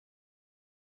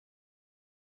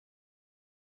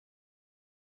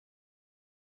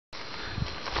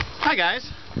Hi guys,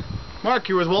 Mark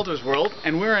here with Walter's World,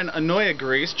 and we're in Anoia,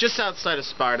 Greece, just outside of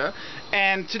Sparta.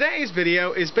 And today's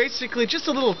video is basically just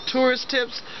a little tourist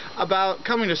tips about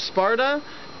coming to Sparta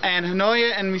and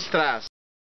Gythio and Mystras,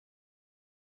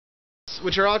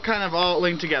 which are all kind of all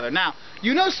linked together. Now,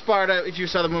 you know Sparta if you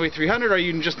saw the movie 300, or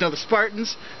you just know the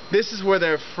Spartans. This is where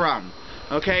they're from.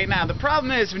 Okay, now the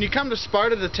problem is when you come to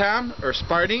Sparta, the town, or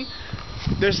Sparti,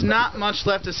 there's not much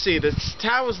left to see. The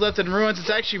town was left in ruins.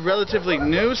 It's actually relatively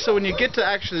new, so when you get to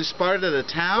actually Sparta, the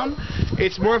town,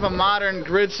 it's more of a modern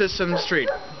grid system street.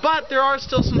 But there are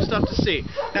still some stuff to see.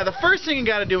 Now, the first thing you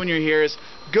got to do when you're here is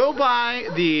go by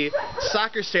the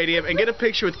soccer stadium and get a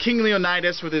picture with King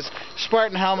Leonidas with his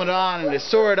Spartan helmet on and his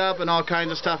sword up and all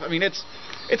kinds of stuff. I mean, it's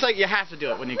like you have to do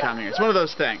it when you come here. It's one of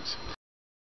those things.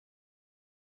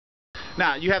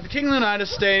 Now, you have the King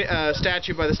Leonidas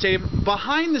statue by the stadium.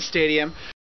 Behind the stadium,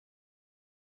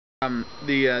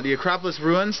 the Acropolis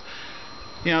ruins.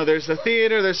 You know, there's the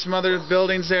theater, there's some other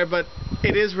buildings there, but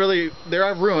it is really, there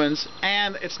are ruins,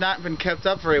 and it's not been kept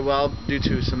up very well due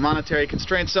to some monetary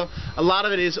constraints, so a lot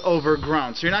of it is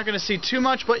overgrown. So you're not going to see too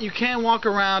much, but you can walk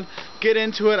around, get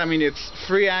into it. I mean, it's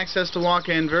free access to walk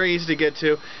in, very easy to get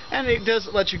to, and it does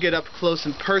let you get up close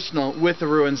and personal with the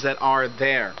ruins that are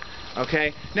there.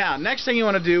 Okay, now next thing you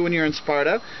want to do when you're in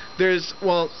Sparta, there's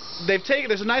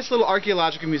a nice little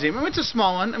archaeological museum. I mean, it's a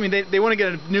small one. I mean, they want to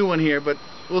get a new one here, but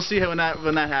we'll see when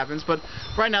that happens. But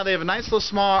right now they have a nice little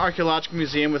small archaeological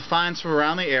museum with finds from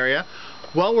around the area.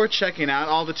 Well worth checking out,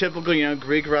 all the typical, you know,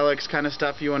 Greek relics kind of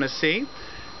stuff you want to see.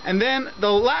 And then the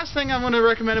last thing I'm going to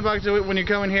recommend about doing when you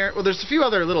come in here, well, there's a few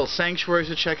other little sanctuaries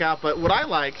to check out, but what I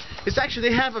like is actually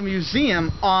they have a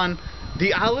museum on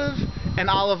the olive and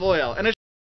olive oil, and it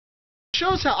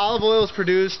shows how olive oil is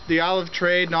produced, the olive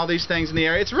trade, and all these things in the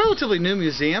area. It's a relatively new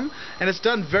museum, and it's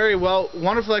done very well.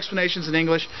 Wonderful explanations in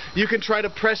English. You can try to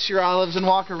press your olives and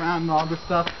walk around and all this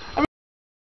stuff. I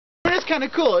mean, it's kind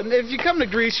of cool. And if you come to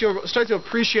Greece, you'll start to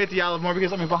appreciate the olive more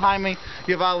because, I mean, behind me,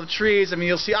 you have olive trees. I mean,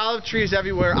 you'll see olive trees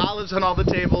everywhere, olives on all the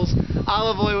tables,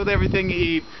 olive oil with everything you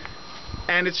eat.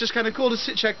 And it's just kind of cool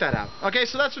to check that out. Okay,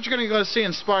 so that's what you're going to go see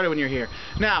in Sparta when you're here.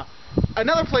 Now,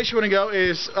 another place you want to go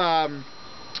is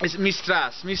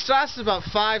Mystras. Mystras is about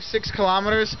 5-6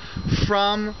 kilometers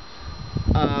from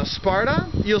Sparta.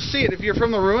 You'll see it if you're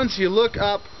from the ruins. You look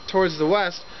up towards the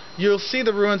west, you'll see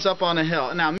the ruins up on a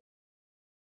hill. Now,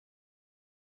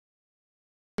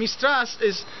 Mystras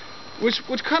is,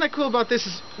 what's kind of cool about this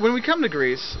is when we come to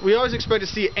Greece, we always expect to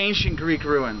see ancient Greek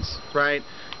ruins, right?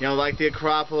 You know, like the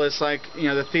Acropolis, like, you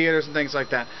know, the theaters and things like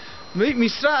that.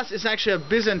 Mystras is actually a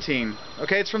Byzantine.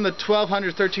 Okay, it's from the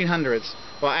 1200s, 1300s.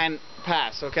 Well, and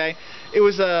past. Okay, it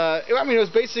was I mean, it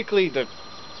was basically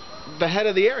the head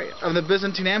of the area of the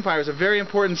Byzantine Empire. It was a very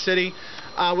important city.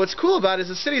 What's cool about it is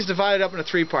the city is divided up into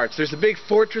three parts. There's the big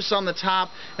fortress on the top,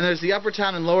 and there's the upper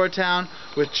town and lower town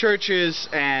with churches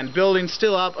and buildings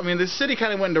still up. I mean, the city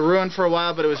kind of went into ruin for a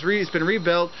while, but it's been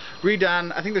rebuilt,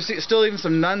 redone. I think there's still even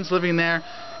some nuns living there.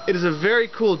 It is a very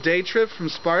cool day trip from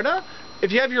Sparta.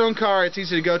 If you have your own car, it's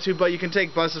easy to go to, but you can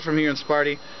take buses from here in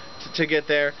Sparta to get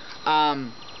there.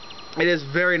 It is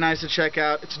very nice to check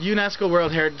out. It's a UNESCO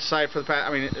World Heritage Site for the past,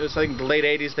 I mean, it was like the late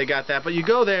 80s they got that. But you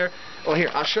go there, well, here,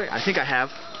 I'll show you. I think I have.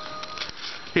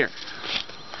 Here.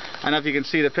 I don't know if you can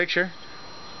see the picture.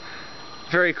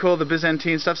 Very cool, the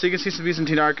Byzantine stuff. So you can see some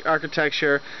Byzantine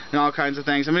architecture and all kinds of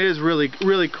things. I mean, it is really,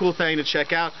 really cool thing to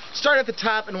check out. Start at the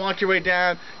top and walk your way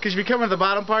down, because if you come to the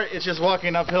bottom part, it's just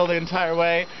walking uphill the entire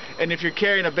way. And if you're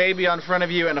carrying a baby on front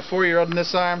of you and a 4-year-old in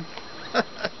this arm,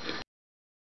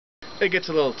 it gets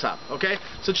a little tough, okay?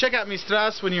 So check out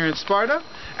Mystras when you're in Sparta.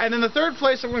 And then the third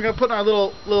place that we're going to put in our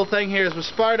little thing here is with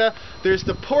Sparta. There's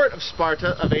the port of Sparta,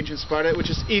 of ancient Sparta, which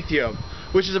is Gythio,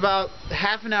 which is about a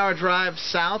half-an-hour drive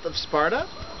south of Sparta.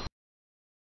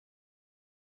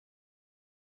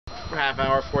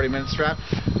 Half-hour, 40 minutes drive.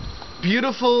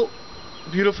 Beautiful,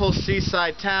 beautiful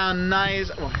seaside town,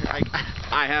 nice. Well,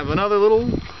 I have another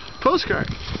little postcard.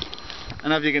 I don't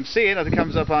know if you can see it, if it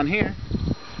comes up on here.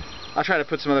 I'll try to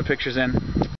put some other pictures in.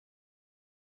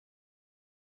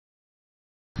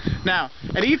 Now,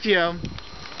 at Gythio,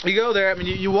 you go there. I mean,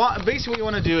 you walk. Basically, what you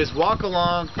want to do is walk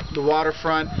along the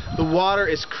waterfront. The water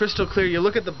is crystal clear. You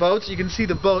look at the boats. You can see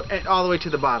the boat all the way to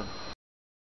the bottom.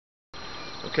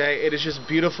 Okay, it is just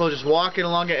beautiful. Just walking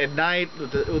along it at night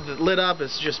with it lit up.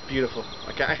 It's just beautiful.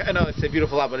 Okay, I know I say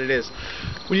beautiful a lot, but it is.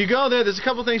 When you go there, there's a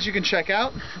couple things you can check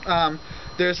out.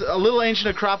 There's a little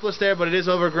ancient Acropolis there, but it is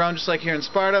overgrown, just like here in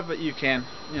Sparta. But you can,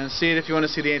 see it if you want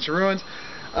to see the ancient ruins.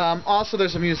 Also,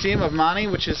 there's a museum of money,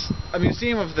 which is a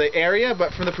museum of the area,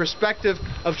 but from the perspective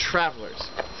of travelers.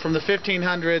 from the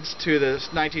 1500s to the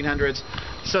 1900s.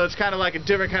 So it's kind of like a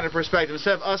different kind of perspective.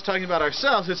 Instead of us talking about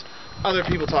ourselves, it's other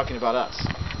people talking about us.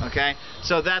 Okay?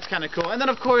 So that's kind of cool. And then,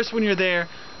 of course, when you're there,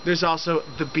 there's also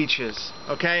the beaches.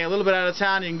 Okay? A little bit out of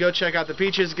town, you can go check out the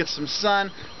beaches, get some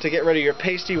sun to get rid of your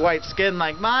pasty white skin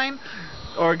like mine,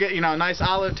 or get, a nice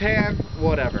olive tan,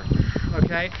 whatever.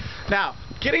 Okay? Now,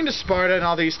 getting to Sparta and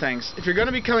all these things, if you're going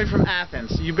to be coming from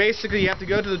Athens, you have to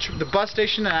go to the bus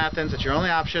station in Athens. That's your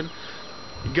only option.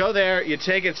 You go there, you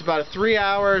take it's about a 3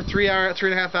 and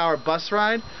a half hour bus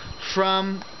ride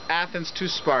from Athens to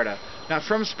Sparta. Now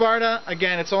from Sparta,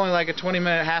 again, it's only like a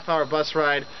 20-minute, half-hour bus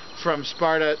ride from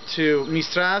Sparta to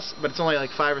Mystras, but it's only like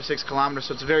 5 or 6 kilometers,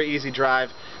 so it's a very easy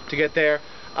drive to get there.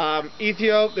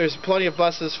 Gythio, there's plenty of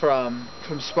buses from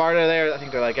Sparta there. I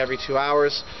think they're like every 2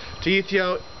 hours to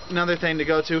Gythio. Another thing to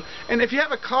go to. And if you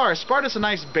have a car, Sparta's a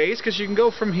nice base because you can go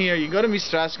from here, you can go to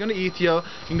Mystras, you can go to Gythio,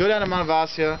 you can go down to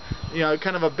Monovasia,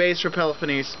 kind of a base for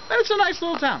Peloponnese. And it's a nice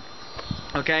little town.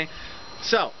 Okay?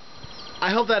 So,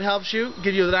 I hope that helps you,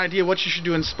 give you an idea what you should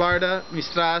do in Sparta,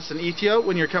 Mystras, and Gythio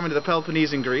when you're coming to the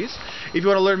Peloponnese in Greece. If you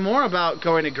want to learn more about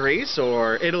going to Greece,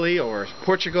 or Italy, or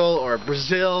Portugal, or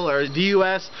Brazil, or the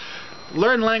US,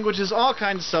 learn languages, all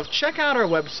kinds of stuff, check out our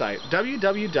website,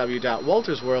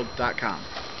 www.waltersworld.com.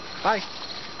 Bye.